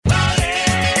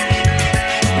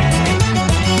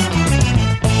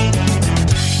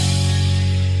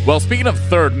Well, speaking of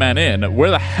third men in, where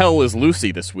the hell is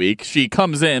Lucy this week? She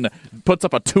comes in, puts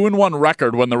up a 2-1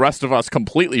 record when the rest of us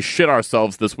completely shit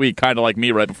ourselves this week, kind of like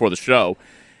me right before the show.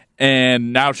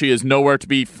 And now she is nowhere to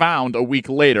be found a week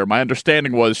later. My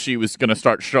understanding was she was going to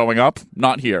start showing up.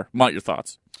 Not here. Mutt, your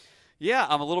thoughts? Yeah,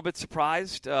 I'm a little bit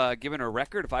surprised given her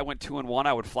record. If I went 2-1,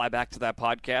 I would fly back to that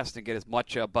podcast and get as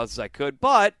much buzz as I could.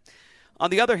 But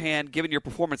on the other hand, given your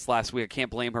performance last week, I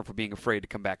can't blame her for being afraid to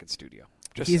come back in studio.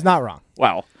 He's not wrong.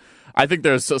 Well, I think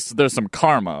there's some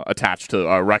karma attached to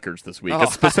our records this week,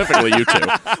 specifically you two.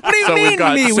 What do you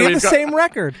mean, we have the same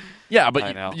record. Yeah,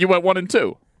 but you went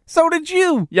 1-2. So did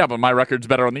you. Yeah, but my record's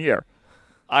better on the year.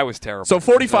 I was terrible. So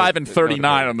 45 and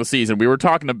 39 on the season. We were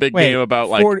talking a big game about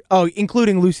like...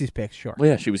 including Lucy's picks, sure. Well,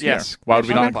 yeah, she was here. Why would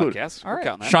we not include it? All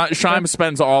right. Shime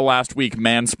spends all last week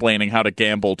mansplaining how to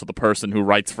gamble to the person who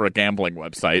writes for a gambling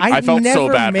website. I felt so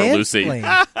bad for Lucy.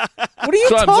 What are you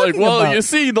Shime's talking about? You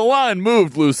see, the line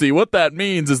moved, Lucy. What that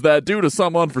means is that due to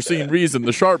some unforeseen reason,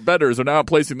 the sharp bettors are now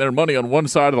placing their money on one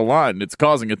side of the line. It's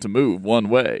causing it to move one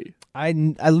way. I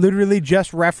literally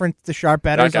just referenced the sharp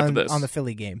bettors on the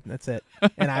Philly game. That's it.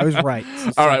 And I was right.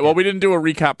 All right, well, we didn't do a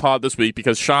recap pod this week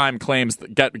because Shime claims,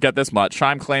 get this much,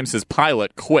 Shime claims his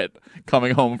pilot quit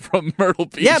coming home from Myrtle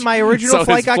Beach. Yeah, my original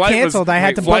flight got canceled. I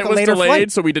had to book a later flight.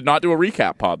 So we did not do a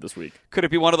recap pod this week. Could it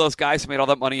be one of those guys who made all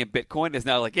that money in Bitcoin is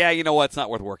now like, yeah, you know what, it's not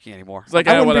worth working anymore? It's like,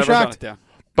 I wouldn't be whatever. shocked.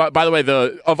 But by the way,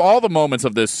 of all the moments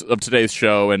of today's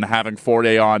show and having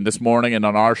Forte on this morning and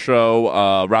on our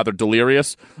show, rather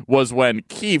delirious, was when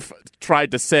Keefe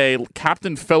tried to say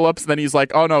Captain Phillips. Then he's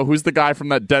like, "Oh no, who's the guy from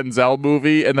that Denzel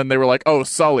movie?" And then they were like, "Oh,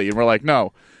 Sully," and we're like,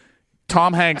 "No."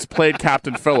 Tom Hanks played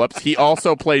Captain Phillips. He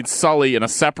also played Sully in a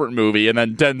separate movie, and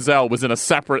then Denzel was in a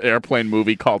separate airplane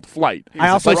movie called Flight.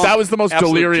 That was the most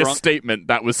delirious statement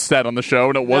that was said on the show,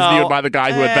 and it wasn't even by the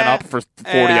guy who had been up for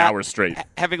 40 hours straight.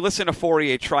 Having listened to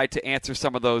Fourier try to answer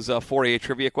some of those Fourier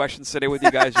trivia questions today with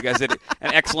you guys did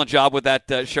an excellent job with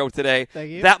that show today. Thank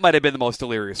you. That might have been the most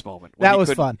delirious moment. That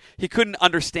was fun. He couldn't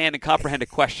understand and comprehend a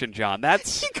question, John.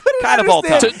 That's kind of all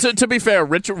time. To be fair,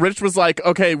 Rich was like,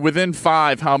 okay, within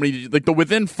 5, how many? Like the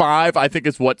within 5, I think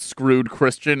is what screwed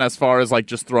Christian as far as like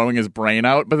just throwing his brain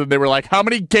out. But then they were like, how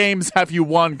many games have you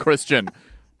won, Christian?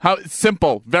 How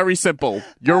simple, very simple.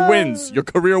 Your wins, your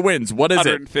career wins. What is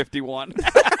 151.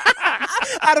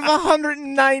 Out of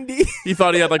 190. He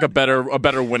thought he had like a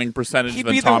better winning percentage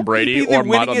than Tom Brady or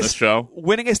Mutt on this show.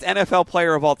 Winningest NFL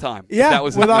player of all time. Yeah, that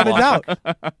was without a doubt.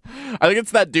 I think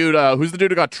it's that dude. Who's the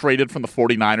dude who got traded from the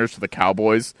 49ers to the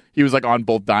Cowboys? He was like on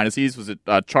both dynasties. Was it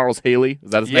Charles Haley?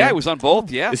 Is that his name? Yeah, he was on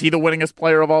both. Yeah. Is he the winningest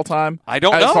player of all time? I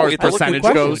don't know. As far as percentage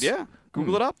goes. Yeah.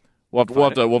 Google it up. We'll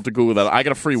have to Google that. I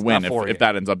get a free win if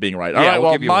that ends up being right. All right,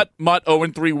 well, Mutt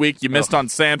 0-3 week. You missed on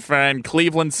San Fran,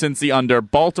 Cleveland, Cincy under.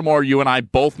 Baltimore, you and I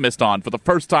both missed on for the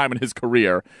first time in his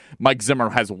career. Mike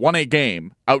Zimmer has won a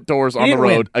game outdoors on the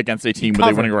road against a team with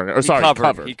a winning record.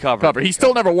 Covered. He covered. He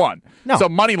still never won. No. So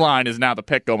money line is now the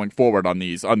pick going forward on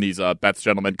these bets,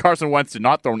 gentlemen. Carson Wentz did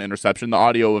not throw an interception. The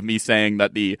audio of me saying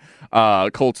that the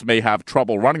Colts may have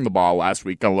trouble running the ball last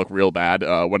week going to look real bad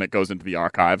when it goes into the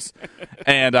archives.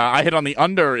 And I hit on the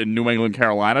under in New England,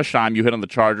 Carolina. Shime, you hit on the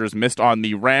Chargers, missed on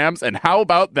the Rams. And how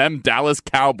about them Dallas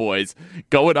Cowboys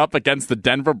going up against the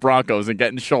Denver Broncos and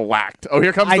getting shellacked? Oh,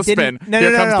 here comes the spin.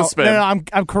 Here comes the spin. No,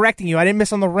 I'm correcting you. I didn't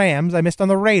miss on the Rams. I missed on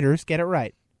the Raiders. Get it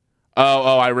right.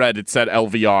 Oh, I read it said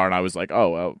LVR, and I was like,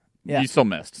 you still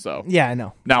missed. So yeah, I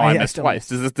know. Now I missed twice.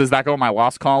 Does that go in my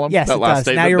loss column? Yes, that it last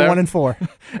does. Now you're there? 1-4.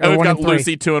 And we've got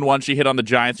Lucy 2-1. She hit on the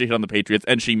Giants. She hit on the Patriots,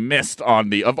 and she missed on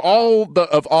the of all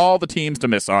the teams to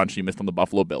miss on. She missed on the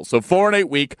Buffalo Bills. So 4-8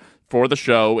 week for the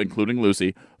show, including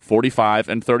Lucy. 45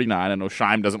 and 39. I know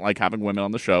Shime doesn't like having women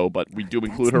on the show, but we do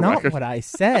include her record. That's not what I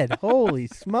said. Holy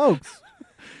smokes.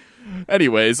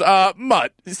 Anyways,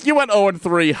 Mutt, you went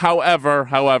 0-3. However,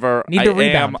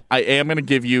 I am going to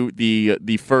give you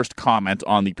the first comment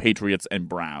on the Patriots and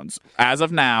Browns. As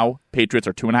of now, Patriots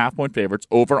are 2.5-point favorites.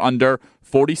 Over under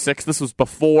 46. This was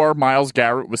before Myles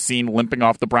Garrett was seen limping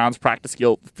off the Browns practice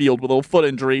field with a little foot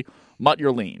injury. Mutt,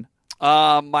 your lean.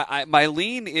 My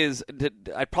lean is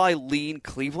I'd probably lean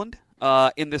Cleveland.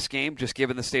 In this game, just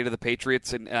given the state of the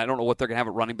Patriots, and I don't know what they're going to have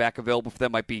at running back available for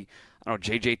them. Might be, I don't know,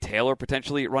 J.J. Taylor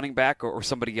potentially at running back or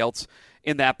somebody else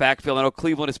in that backfield. I know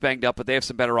Cleveland is banged up, but they have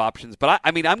some better options. But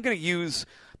I'm going to use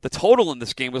the total in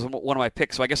this game was one of my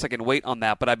picks, so I guess I can wait on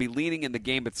that. But I'd be leaning in the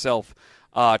game itself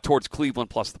towards Cleveland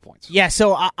plus the points. Yeah,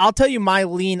 so I'll tell you my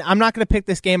lean. I'm not going to pick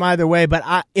this game either way,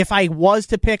 but if I was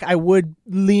to pick, I would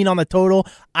lean on the total.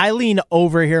 I lean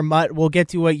over here, Mutt. We'll get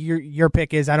to what your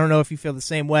pick is. I don't know if you feel the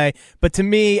same way. But to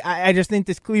me, I just think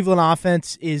this Cleveland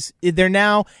offense they're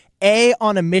now A,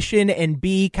 on a mission, and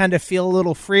B, kind of feel a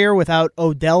little freer without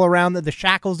Odell around them, the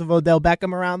shackles of Odell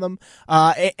Beckham around them.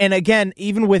 And again,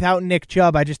 even without Nick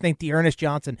Chubb, I just think D'Ernest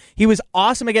Johnson, he was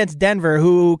awesome against Denver,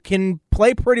 who can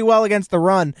play pretty well against the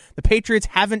run. The Patriots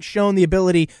haven't shown the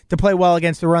ability to play well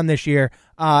against the run this year.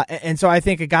 And so I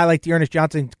think a guy like D'Ernest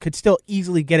Johnson could still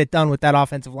easily get it done with that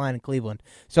offensive line in Cleveland.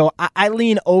 So I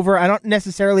lean over. I don't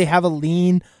necessarily have a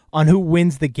lean on who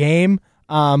wins the game.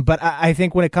 But I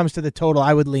think when it comes to the total,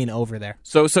 I would lean over there.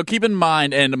 So keep in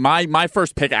mind, and my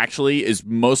first pick actually is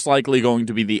most likely going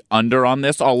to be the under on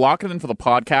this. I'll lock it in for the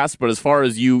podcast, but as far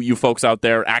as you folks out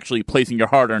there actually placing your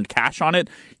hard-earned cash on it,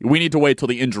 we need to wait till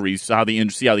the injuries, see how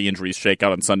the injuries shake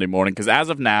out on Sunday morning, because as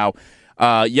of now,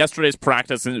 yesterday's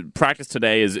practice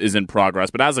today is in progress,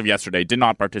 but as of yesterday, did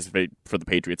not participate for the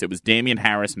Patriots. It was Damian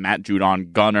Harris, Matt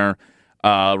Judon, Gunner,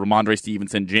 Ramondre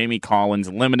Stevenson, Jamie Collins,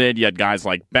 limited. You had guys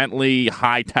like Bentley,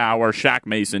 Hightower, Shaq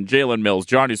Mason, Jalen Mills,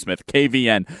 Johnny Smith,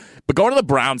 KVN. But going to the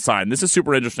Browns side, and this is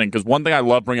super interesting because one thing I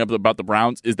love bringing up about the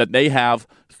Browns is that they have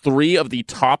 3 of the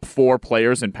top 4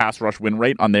 players in pass rush win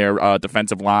rate on their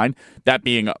defensive line, that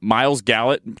being Myles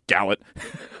Garrett.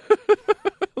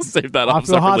 Save that off up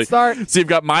to a hot separately. start. So you've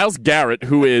got Myles Garrett,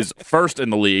 who is first in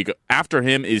the league. After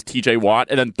him is TJ Watt.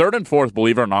 And then third and fourth,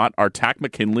 believe it or not, are Takk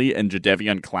McKinley and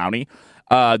Jadeveon Clowney.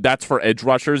 That's for edge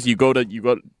rushers. You go to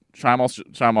Shime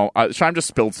just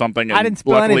spilled something. And I didn't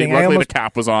spill anything. Luckily the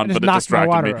cap was on, but it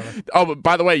distracted me. Over. Oh, but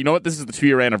by the way, you know what? This is the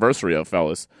 2-year anniversary of,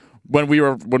 fellas. When we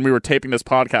were taping this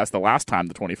podcast the last time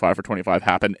the 25 for 25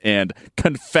 happened, and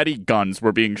confetti guns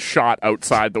were being shot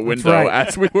outside the window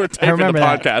as we were taping the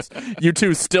podcast. You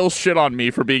two still shit on me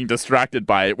for being distracted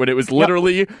by it when it was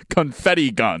literally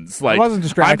confetti guns. Like, I wasn't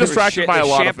distracted. I'm distracted by a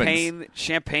lot of things.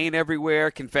 Champagne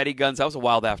everywhere, confetti guns. That was a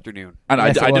wild afternoon. And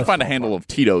yes, I did find a handle of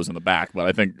Tito's in the back, but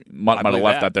I think might have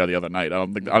left that there the other night. I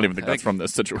don't even think that's from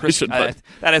this situation. That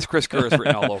has Chris Kerr's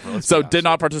written all over. So did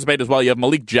not participate as well. You have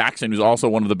Malik Jackson, who's also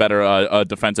one of the better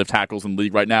defensive tackles in the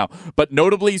league right now. But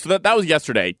notably, so that was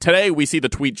yesterday. Today, we see the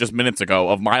tweet just minutes ago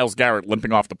of Myles Garrett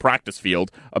limping off the practice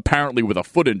field, apparently with a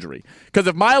foot injury. Because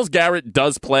if Myles Garrett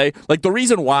does play, like the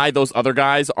reason why those other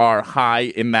guys are high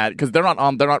in that, because they're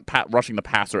not rushing the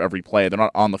passer every play. They're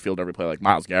not on the field every play like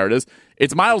Myles Garrett is.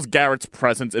 It's Myles Garrett's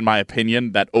presence, in my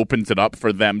opinion, that opens it up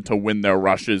for them to win their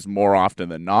rushes more often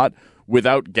than not.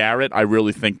 Without Garrett, I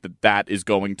really think that is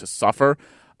going to suffer.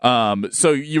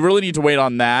 So you really need to wait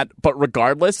on that. But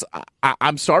regardless,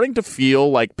 I'm starting to feel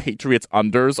like Patriots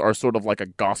unders are sort of like a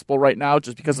gospel right now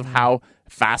just because of how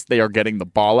fast they are getting the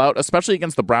ball out, especially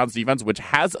against the Browns defense, which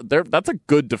that's a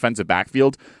good defensive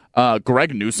backfield.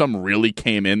 Greg Newsome really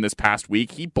came in this past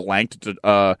week. He blanked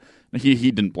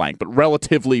he didn't blank, but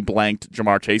relatively blanked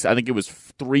Jamar Chase. I think it was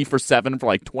 3 for 7 for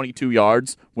like 22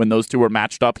 yards when those two were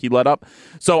matched up. He led up.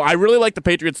 So I really like the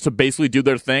Patriots to basically do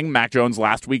their thing. Mac Jones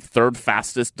last week, 3rd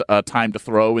fastest time to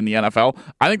throw in the NFL.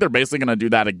 I think they're basically going to do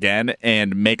that again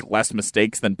and make less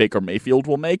mistakes than Baker Mayfield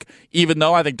will make, even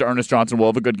though I think D'Ernest Johnson will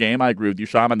have a good game. I agree with you,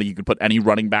 Sham. I think you could put any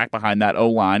running back behind that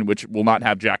O-line, which will not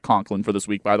have Jack Conklin for this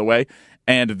week, by the way,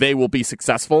 and they will be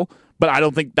successful. But I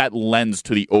don't think that lends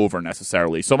to the over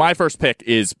necessarily. So my first pick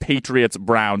is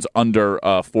Patriots-Browns under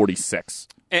 46.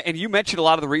 And you mentioned a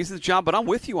lot of the reasons, John, but I'm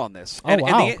with you on this. Oh,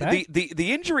 wow.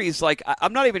 The injuries, like,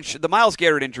 I'm not even sure. The Myles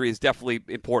Garrett injury is definitely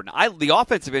important. The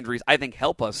offensive injuries, I think,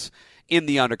 help us in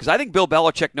the under, because I think Bill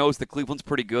Belichick knows that Cleveland's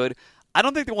pretty good. I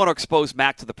don't think they want to expose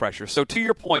Mac to the pressure. So to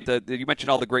your point, you mentioned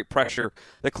all the great pressure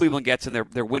that Cleveland gets in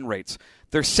their win rates.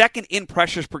 They're second in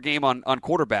pressures per game on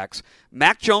quarterbacks.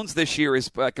 Mac Jones this year is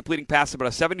completing passes about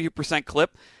a 72%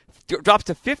 clip, drops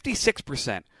to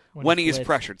 56% when he is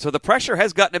pressured. So the pressure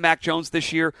has gotten to Mac Jones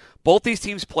this year. Both these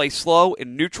teams play slow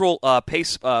in neutral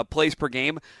pace plays per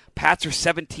game. Pats are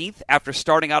 17th after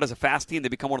starting out as a fast team. They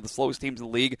become one of the slowest teams in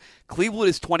the league. Cleveland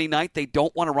is 29th. They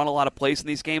don't want to run a lot of plays in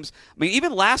these games. I mean,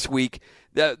 even last week,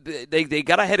 they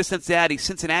got ahead of Cincinnati.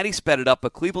 Cincinnati sped it up,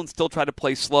 but Cleveland still tried to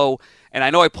play slow. And I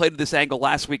know I played this angle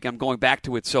last week. I'm going back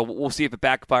to it, so we'll see if it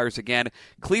backfires again.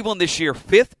 Cleveland this year,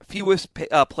 5th fewest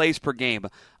plays per game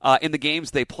in the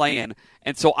games they play in.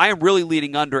 And so I am really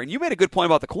leading under. And you made a good point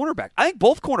about the cornerback. I think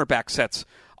both cornerback sets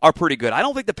are pretty good. I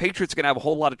don't think the Patriots are going to have a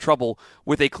whole lot of trouble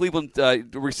with a Cleveland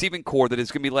receiving core that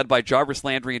is going to be led by Jarvis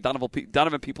Landry and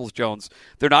Donovan Peoples-Jones.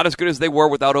 They're not as good as they were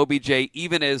without OBJ,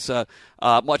 even as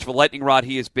much of a lightning rod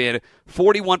he has been.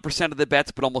 41% of the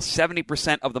bets, but almost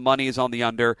 70% of the money is on the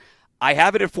under. I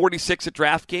have it at 46 at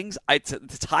DraftKings.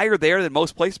 It's higher there than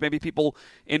most places. Maybe people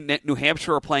in New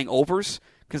Hampshire are playing overs.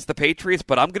 because the Patriots,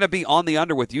 but I'm going to be on the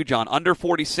under with you, John. Under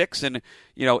 46, and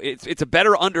it's a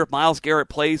better under if Myles Garrett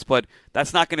plays, but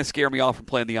that's not going to scare me off from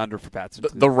playing the under for Pats.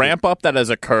 The ramp up that has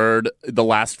occurred the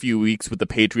last few weeks with the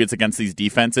Patriots against these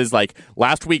defenses, like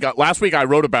last week I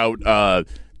wrote about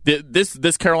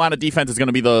this Carolina defense is going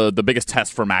to be the biggest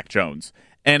test for Mac Jones.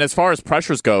 And as far as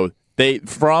pressures go,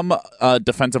 from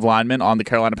defensive linemen on the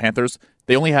Carolina Panthers,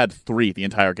 they only had 3 the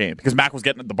entire game because Mac was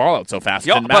getting the ball out so fast.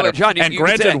 It didn't matter. John, and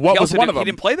granted, what was one of them? He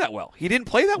didn't play that well. He didn't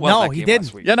play that well. No, he didn't.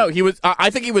 Last week. Yeah, no, he was. I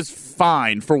think he was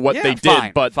fine for what they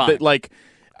did, but fine.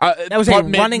 That was a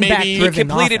running back He driven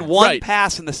completed offense. one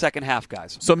pass in the second half,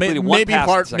 guys. So maybe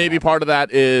part of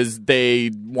that is they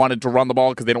wanted to run the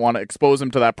ball because they don't want to expose him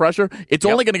to that pressure. It's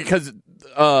only going to because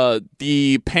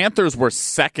the Panthers were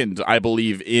second, I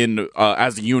believe, in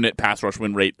as a unit pass rush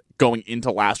win rate going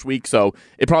into last week, so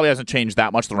it probably hasn't changed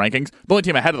that much, the rankings. The only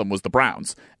team ahead of them was the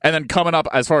Browns. And then coming up,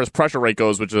 as far as pressure rate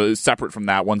goes, which is separate from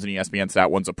that, one's an ESPN stat,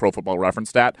 one's a Pro Football Reference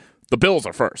stat, the Bills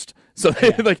are first. So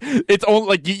it's only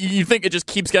like you think it just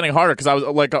keeps getting harder because I was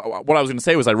like what I was going to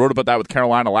say was I wrote about that with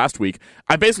Carolina last week.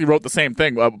 I basically wrote the same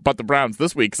thing but the Browns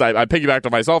this week because I piggybacked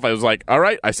on myself. I was like, all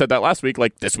right, I said that last week.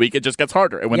 Like this week it just gets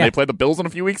harder, and when they play the Bills in a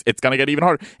few weeks, it's going to get even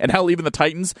harder. And hell, even the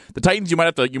Titans you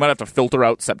might have to filter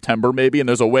out September maybe, and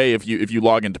there's a way if you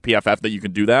log into PFF that you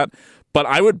can do that. But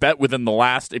I would bet within the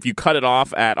last, if you cut it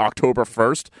off at October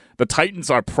 1st, the Titans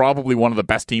are probably one of the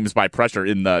best teams by pressure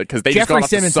because they just got off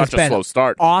to such a slow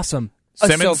start. Awesome.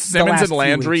 Simmons and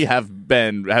Landry have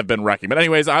been wrecking. But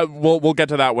anyways, we'll get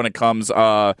to that when it comes.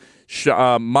 Mutt,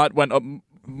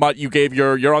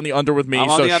 you're on the under with me. I'm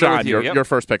on so the under Sean, with you, your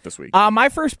first pick this week. My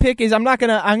first pick is I'm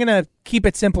gonna keep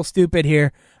it simple, stupid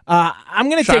here. I'm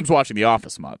gonna Sean's watching The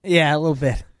Office, Mutt. Yeah, a little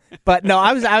bit. But no,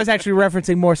 I was actually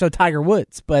referencing more so Tiger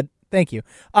Woods, but thank you.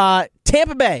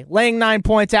 Tampa Bay laying 9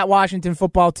 points at Washington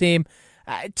football team.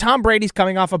 Tom Brady's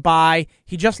coming off a bye.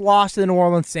 He just lost to the New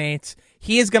Orleans Saints.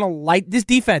 He is going to light this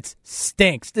defense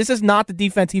stinks. This is not the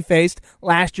defense he faced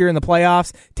last year in the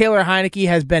playoffs. Taylor Heineke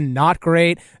has been not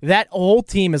great. That whole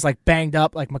team is like banged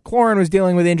up. Like McLaurin was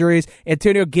dealing with injuries.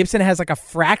 Antonio Gibson has like a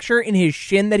fracture in his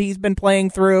shin that he's been playing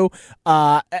through.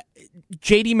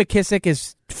 J.D. McKissick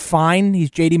is fine. He's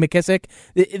J.D. McKissick.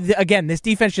 Again, this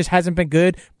defense just hasn't been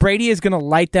good. Brady is going to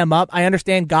light them up. I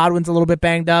understand Godwin's a little bit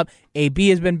banged up. AB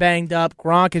has been banged up.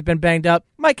 Gronk has been banged up.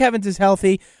 Mike Evans is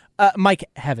healthy. Mike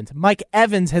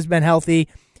Evans has been healthy.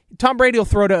 Tom Brady will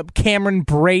throw to Cameron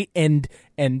Brate and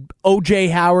O.J.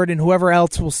 Howard and whoever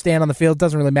else will stand on the field.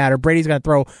 Doesn't really matter. Brady's going to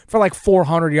throw for like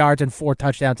 400 yards and 4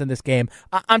 touchdowns in this game.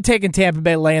 I'm taking Tampa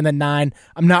Bay laying the 9.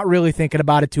 I'm not really thinking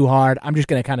about it too hard. I'm just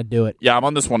going to kind of do it. Yeah, I'm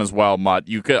on this one as well, Mutt.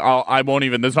 I won't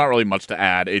even. There's not really much to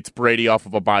add. It's Brady off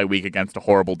of a bye week against a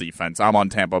horrible defense. I'm on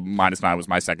Tampa. -9 was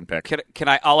my second pick.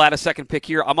 I'll add a second pick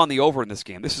here. I'm on the over in this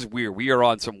game. This is weird. We are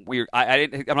on some weird.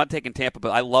 I'm not taking Tampa, but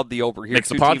I love the over here. Makes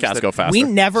the podcast go faster.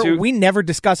 We never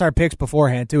discuss our picks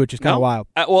beforehand too, which is kind of wild.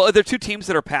 Well, they're two teams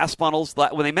that are pass funnels.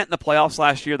 When they met in the playoffs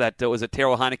last year, that was a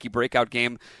Taylor Heineke breakout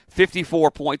game.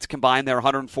 54 points combined there,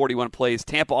 141 plays.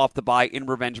 Tampa off the bye in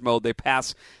revenge mode. They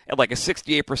pass at like a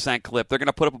 68% clip. They're going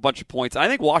to put up a bunch of points. And I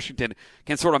think Washington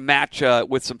can sort of match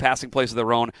with some passing plays of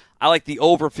their own. I like the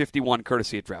over 51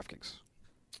 courtesy at DraftKings.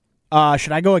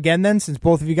 Should I go again then, since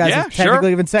both of you guys have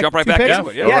technically even second? Jump right back into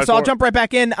it. Yeah, so I'll jump right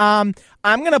back in. I'm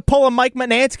going to pull a Mike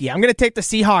Mutnansky. I'm going to take the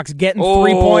Seahawks getting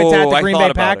 3 points at the Green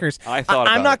Bay Packers.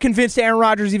 I'm not convinced Aaron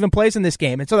Rodgers even plays in this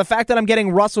game. And so the fact that I'm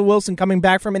getting Russell Wilson coming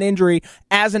back from an injury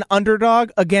as an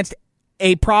underdog against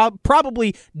a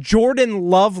probably Jordan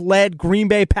Love-led Green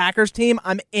Bay Packers team,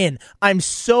 I'm in. I'm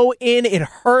so in. It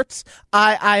hurts.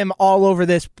 I am all over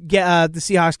this. The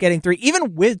Seahawks getting 3.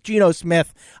 Even with Geno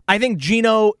Smith, I think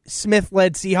Geno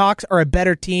Smith-led Seahawks are a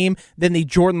better team than the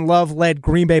Jordan Love-led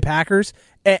Green Bay Packers.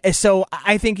 So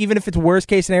I think even if it's worst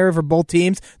case scenario for both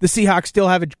teams, the Seahawks still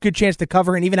have a good chance to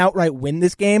cover and even outright win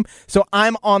this game. So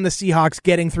I'm on the Seahawks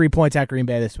getting 3 points at Green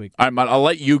Bay this week. I'll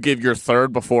let you give your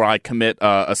third before I commit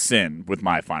a sin with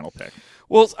my final pick.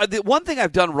 Well, the one thing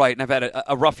I've done right, and I've had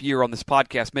a rough year on this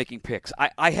podcast making picks,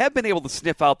 I have been able to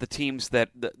sniff out the teams that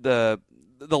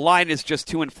the line is just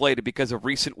too inflated because of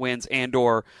recent wins and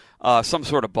or some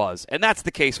sort of buzz. And that's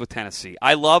the case with Tennessee.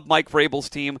 I love Mike Vrabel's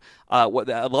team. I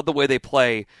love the way they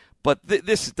play. But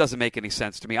this doesn't make any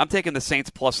sense to me. I'm taking the Saints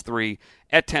 +3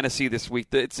 at Tennessee this week.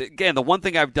 It's, again, the one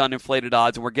thing I've done, inflated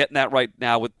odds, and we're getting that right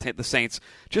now with the Saints.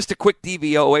 Just a quick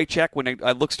DVOA check when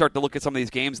I start to look at some of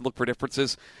these games and look for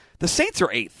differences. The Saints are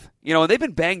 8th. And they've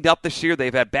been banged up this year.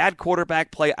 They've had bad quarterback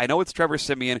play. I know it's Trevor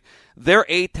Siemian. They're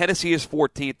 8th. Tennessee is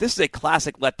 14th. This is a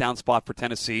classic letdown spot for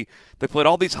Tennessee. They played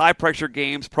all these high-pressure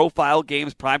games, profile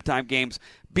games, primetime games,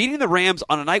 beating the Rams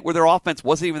on a night where their offense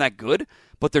wasn't even that good,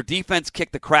 but their defense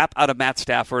kicked the crap out of Matt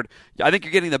Stafford. I think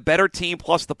you're getting the better team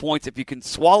plus the points if you can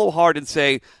swallow hard and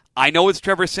say, I know it's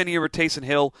Trevor Siemian or Taysom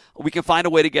Hill. We can find a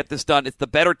way to get this done. It's the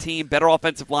better team, better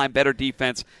offensive line, better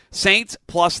defense. Saints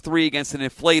 +3 against an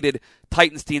inflated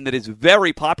Titans team that is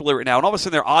very popular right now, and all of a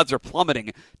sudden their odds are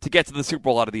plummeting to get to the Super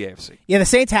Bowl out of the AFC. Yeah, the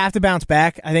Saints have to bounce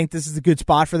back. I think this is a good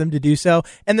spot for them to do so.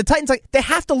 And the Titans, they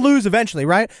have to lose eventually,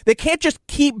 right? They can't just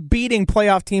keep beating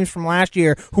playoff teams from last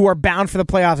year who are bound for the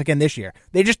playoffs again this year.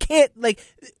 They just can't,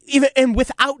 even and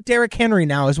without Derrick Henry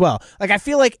now as well. I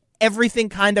feel like everything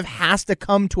kind of has to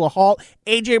come to a halt.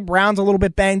 A.J. Brown's a little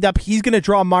bit banged up. He's going to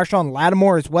draw Marshawn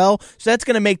Lattimore as well. So that's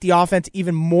going to make the offense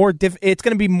even more it's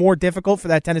going to be more difficult for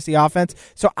that Tennessee offense.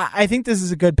 So I think this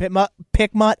is a good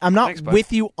pick, Mutt. I'm not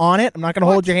with you on it. I'm not going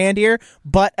to hold your hand here.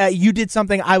 But you did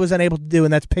something I was unable to do,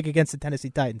 and that's pick against the Tennessee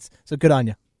Titans. So good on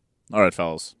you. All right,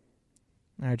 fellas.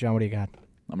 All right, John, what do you got?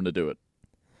 I'm going to do it.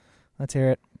 Let's hear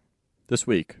it. This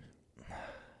week,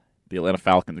 the Atlanta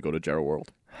Falcons go to Jerry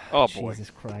World. Oh, boy.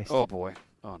 Jesus Christ. Oh, boy.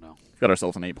 Oh, no. We've got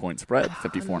ourselves an 8-point spread,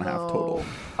 54.5 total.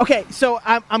 Okay, so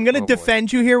I'm going to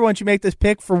defend you here once you make this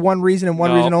pick for one reason and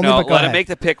one reason only. No, but go let ahead. him make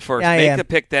the pick first. Make the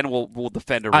pick, then we'll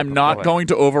defend her. I'm not going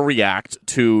to overreact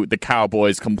to the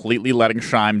Cowboys completely letting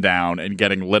Shime down and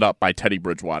getting lit up by Teddy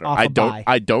Bridgewater.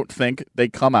 I don't think they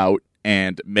come out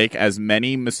and make as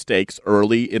many mistakes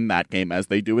early in that game as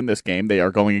they do in this game. They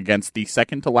are going against the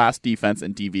second to last defense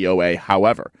in DVOA.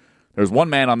 However, there's one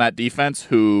man on that defense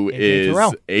who is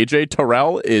A.J.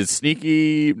 Terrell is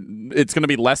sneaky. It's going to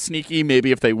be less sneaky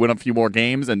maybe if they win a few more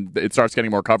games and it starts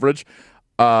getting more coverage.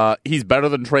 He's better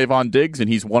than Trayvon Diggs, and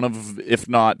he's one of, if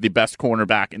not the best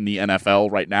cornerback in the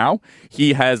NFL right now.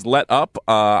 He has let up.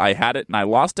 I had it and I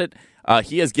lost it.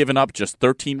 He has given up just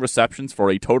 13 receptions for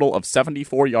a total of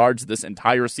 74 yards this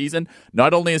entire season.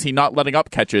 Not only is he not letting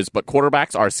up catches, but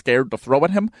quarterbacks are scared to throw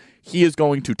at him. He is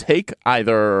going to take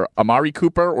either Amari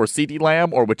Cooper or CeeDee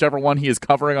Lamb or whichever one he is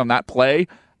covering on that play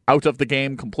out of the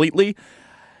game completely.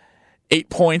 8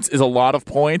 points is a lot of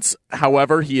points.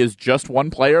 However, he is just one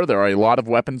player. There are a lot of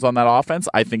weapons on that offense.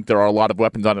 I think there are a lot of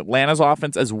weapons on Atlanta's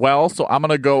offense as well. So I'm going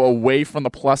to go away from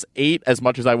the +8 as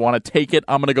much as I want to take it.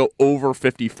 I'm going to go over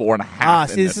 54.5.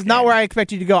 See, this is not where I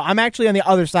expect you to go. I'm actually on the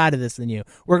other side of this than you.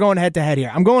 We're going head to head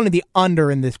here. I'm going to the under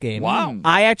in this game. Wow.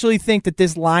 I actually think that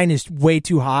this line is way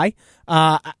too high.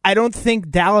 I don't think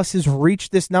Dallas has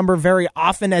reached this number very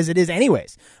often as it is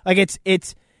anyways. I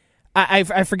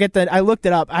forget that. I looked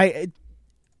it up.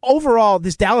 Overall,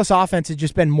 this Dallas offense has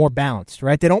just been more balanced,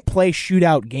 right? They don't play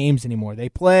shootout games anymore. They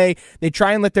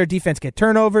try and let their defense get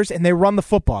turnovers, and they run the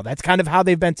football. That's kind of how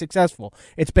they've been successful.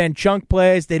 It's been chunk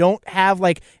plays. They don't have,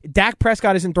 Dak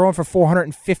Prescott isn't throwing for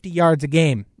 450 yards a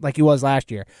game like he was last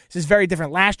year. This is very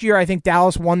different. Last year, I think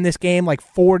Dallas won this game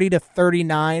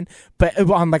 40-39, but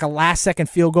on a last-second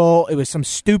field goal. It was some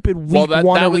stupid week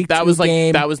one or week two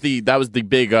game. That was the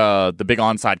big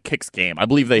onside kicks game. I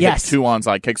believe they hit 2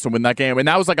 onside kicks to win that game, and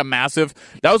that was a massive.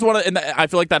 That was one of, and I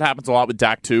feel like that happens a lot with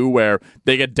Dak too, where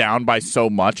they get down by so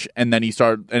much, and then he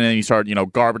start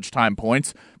garbage time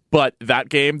points. But that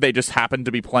game, they just happened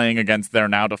to be playing against their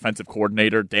now defensive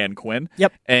coordinator, Dan Quinn.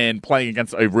 Yep. And playing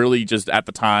against a really just at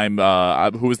the time,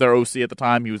 who was their OC at the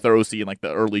time? He was their OC in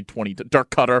the early Dirk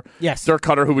Cutter. Yes. Dirk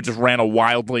Cutter, who just ran a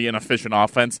wildly inefficient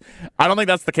offense. I don't think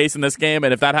that's the case in this game.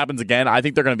 And if that happens again, I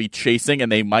think they're going to be chasing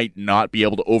and they might not be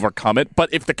able to overcome it.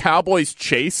 But if the Cowboys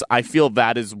chase, I feel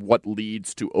that is what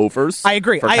leads to overs. I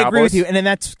agree. I agree with you. And then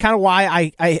that's kind of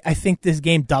why I think this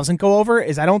game doesn't go over,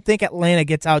 is I don't think Atlanta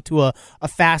gets out to a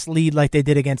fast lead like they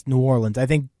did against New Orleans. I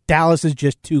think Dallas is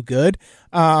just too good,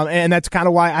 and that's kind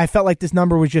of why I felt like this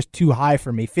number was just too high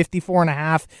for me.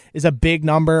 54.5 is a big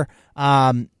number,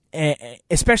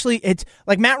 especially it's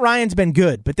Matt Ryan's been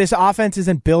good, but this offense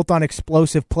isn't built on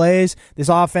explosive plays. This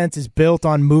offense is built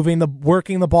on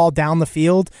working the ball down the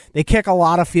field. They kick a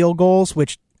lot of field goals,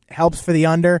 which helps for the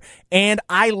under, and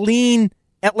I lean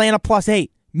Atlanta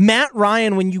 +8. Matt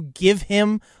Ryan, when you give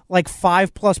him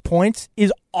 5+ points,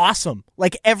 is awesome.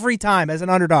 Every time as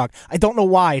an underdog. I don't know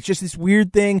why. It's just this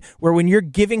weird thing where when you're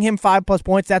giving him 5+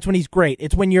 points, that's when he's great.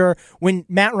 It's when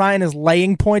Matt Ryan is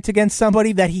laying points against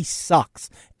somebody that he sucks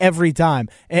every time.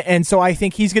 And so I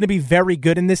think he's going to be very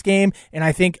good in this game. And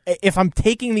I think if I'm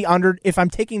taking the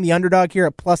underdog here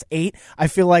at +8, I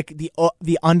feel like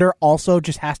the under also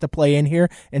just has to play in here.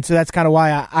 And so that's kind of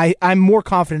why I'm more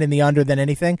confident in the under than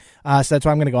anything. So that's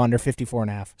why I'm going to go under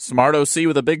 54.5. Smart OC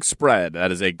with a big big spread.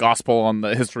 That is a gospel on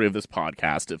the history of this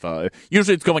podcast. If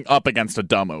usually it's going up against a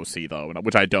dumb OC though,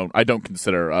 which I don't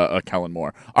consider a Kellen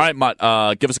Moore. All right, Mutt,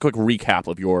 give us a quick recap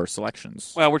of your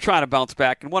selections. Well, we're trying to bounce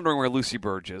back and wondering where Lucy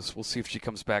Burge is. We'll see if she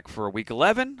comes back for week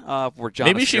 11. Where John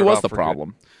maybe she was the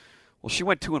problem. Good. Well, she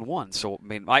went 2-1, so I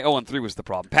mean, my 0-3 was the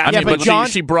problem. Pat, but John,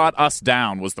 she brought us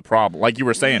down was the problem, like you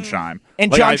were saying, Shime.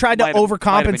 And John tried to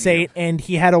overcompensate, and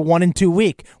he had a 1-2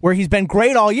 week where he's been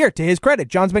great all year. To his credit,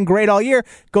 John's been great all year.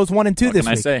 Goes 1-2 this week. What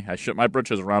can I say? I shit my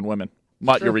britches around women.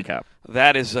 Mutt, your recap.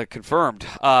 That is confirmed.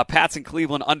 Pats in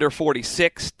Cleveland under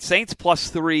 46. Saints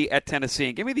 +3 at Tennessee.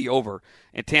 And give me the over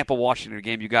in Tampa-Washington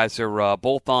game. You guys are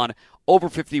both on over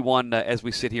 51 as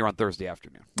we sit here on Thursday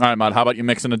afternoon. All right, Mutt, how about you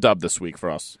mixing a dub this week for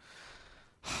us?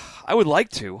 I would like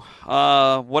to.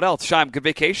 What else? Shime, good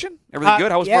vacation? Everything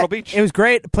good? How was Myrtle Beach? It was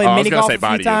great. Played mini golf a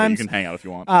few times. You can hang out if you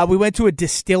want. We went to a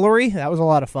distillery. That was a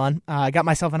lot of fun. I got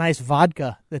myself a nice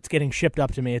vodka that's getting shipped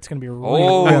up to me. It's going to be really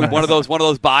nice. one of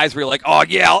those buys where you're like, oh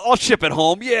yeah, I'll ship it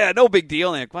home. Yeah, no big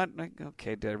deal. And you're like, what?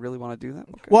 Okay, did I really want to do that?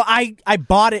 Okay. Well, I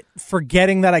bought it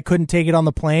forgetting that I couldn't take it on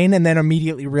the plane, and then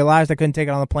immediately realized I couldn't take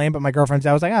it on the plane. But my girlfriend's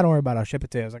dad was like, don't worry about it. I'll ship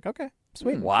it to you. I was like, okay,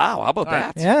 sweet. Wow, how about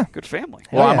that? Yeah, good family.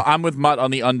 Well, yeah. I'm with Mutt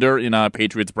on the under in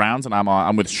Patriots Browns, and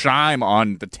I'm with Shime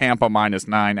on the Tampa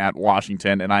 -9 at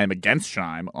Washington, and I am against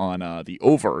Shime on the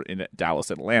over in Dallas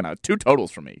Atlanta. 2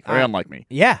 totals for me. Very unlike me.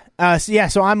 Yeah.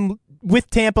 So I'm with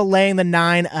Tampa laying the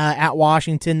 9 at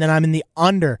Washington. Then I'm in the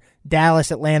under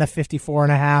Dallas Atlanta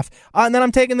 54.5. And then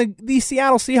I'm taking the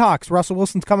Seattle Seahawks. Russell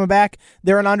Wilson's coming back.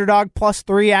 They're an underdog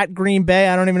 +3 at Green Bay.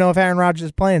 I don't even know if Aaron Rodgers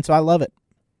is playing, so I love it.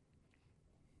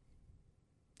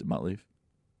 Did Mutt leave?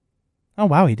 Oh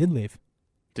wow, he did leave.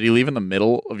 Did he leave in the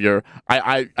middle of your...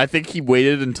 I think he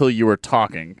waited until you were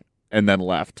talking and then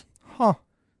left. Huh.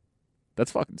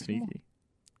 That's fucking sneaky.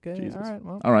 Okay, Jesus.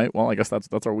 All right, well, I guess that's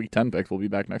our Week 10 picks. We'll be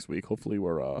back next week. Hopefully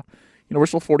we're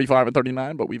still 45 and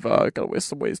 39, but we've got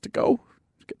some ways to go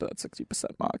to get to that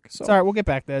 60% mark. So. It's all right, we'll get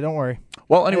back there. Don't worry.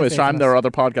 Well, anyways, Shime, there are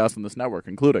other podcasts on this network,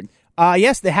 including...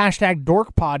 Yes, the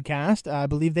 #Dork podcast. I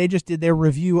believe they just did their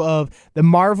review of the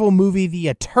Marvel movie The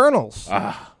Eternals.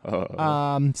 Have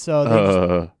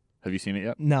you seen it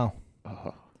yet? No.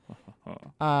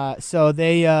 So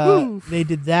they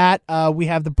did that. We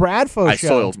have the Bradfo show. I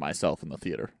soiled myself in the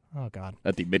theater. Oh God!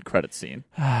 At the mid-credits scene.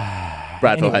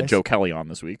 Bradfo had Joe Kelly on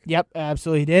this week. Yep,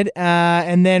 absolutely did.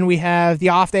 And then we have the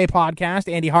Off Day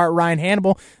podcast. Andy Hart, Ryan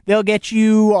Hannibal. They'll get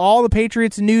you all the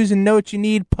Patriots news and notes you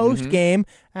need post game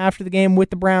after the game with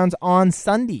the Browns on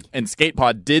Sunday. And Skate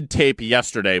Pod did tape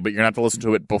yesterday, but you're gonna have to listen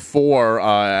to it before,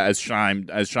 as Shime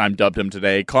dubbed him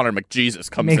today. Connor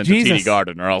McJesus comes into TD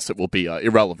Garden, or else it will be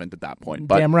irrelevant at that point.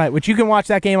 But, damn right. Which you can watch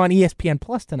that game on ESPN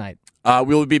Plus tonight.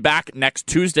 We will be back next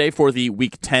Tuesday for the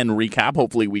Week 10 recap.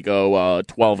 Hopefully we go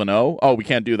 12-0. Oh, we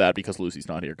can't do that because Lucy's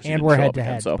not here. And we're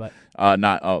head-to-head. So,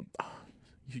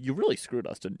 you really screwed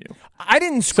us, didn't you? I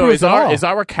didn't screw us at all. Is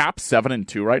our cap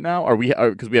 7-2 right now? Are we?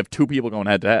 Because we have 2 people going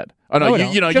head-to-head. Oh, no,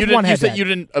 you said you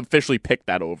didn't officially pick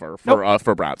that over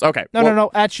for Browns. Okay.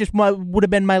 No. That's just would have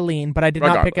been my lean, but I did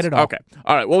not pick it at all. Okay.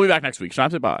 All right. We'll be back next week.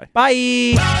 Shime, say bye.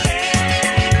 Bye.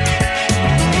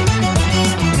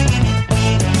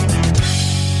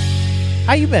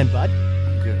 How you been, bud?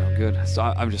 I'm good. So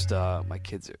I'm just my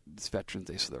kids. It's Veterans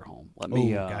Day, so they're home. Let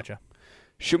me. Gotcha.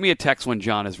 Shoot me a text when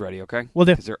John is ready, okay? Will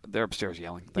do. Because they're upstairs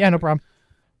yelling. Yeah, no problem.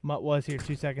 Mutt was here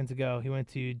 2 seconds ago. He went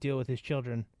to deal with his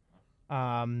children,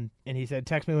 and he said,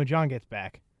 "Text me when John gets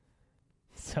back."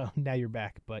 So now you're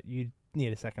back, but you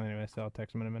need a second anyway, so I'll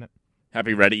text him in a minute.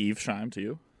 Happy Red Eve, Shime, to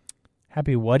you.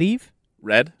 Happy what Eve?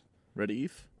 Red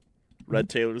Eve. Red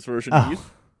Taylor's version of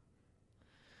Eve.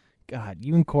 God,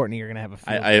 you and Courtney are going to have a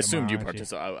field I assumed you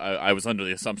participated. I was under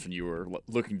the assumption you were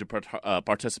looking to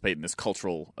participate in this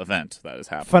cultural event that is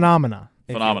happening. Phenomena.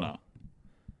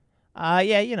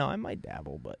 Yeah, I might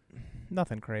dabble, but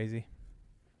nothing crazy.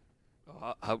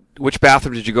 Which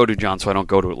bathroom did you go to, John, so I don't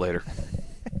go to it later?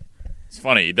 It's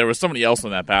funny. There was somebody else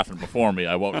in that bathroom before me.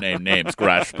 I won't name names,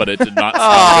 Gresh, but it did not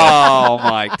smell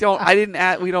good.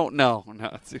 Mike. We don't know.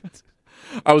 No,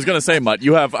 I was going to say, Mutt,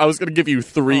 I was going to give you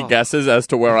 3 guesses as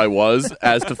to where I was,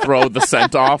 as to throw the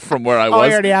scent off from where I was.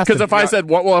 I already asked him. Because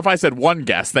if I said 1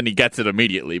 guess, then he gets it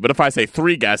immediately. But if I say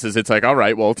 3 guesses, it's like, all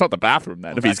right, well, it's not the bathroom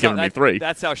then, if he's giving me 3.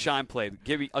 That's how Shime played.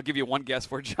 I'll give you 1 guess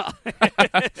for John.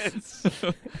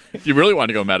 If you really want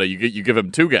to go meta, you give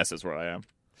him 2 guesses where I am.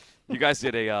 You guys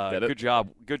did a good job.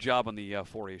 Good job on the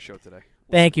 4A show today.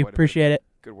 Thank you. Appreciate it.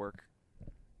 Good work.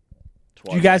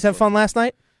 Did you guys have fun last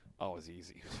night? Oh, it was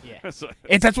easy. Yeah.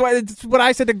 That's what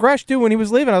I said to Gresh, too, when he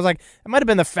was leaving. I was like, it might have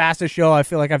been the fastest show I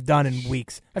feel like I've done in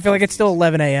weeks. I feel like it's still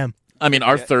 11 a.m. I mean,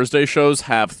 our Thursday shows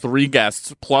have 3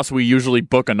 guests, plus we usually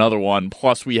book another one,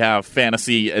 plus we have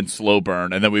fantasy and slow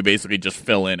burn, and then we basically just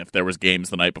fill in if there was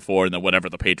games the night before, and then whatever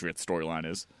the Patriots storyline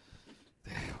is.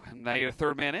 Now you're a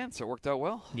third man in, so it worked out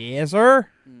well. Yes, sir.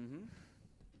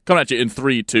 Coming at you in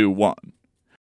 3, 2, 1.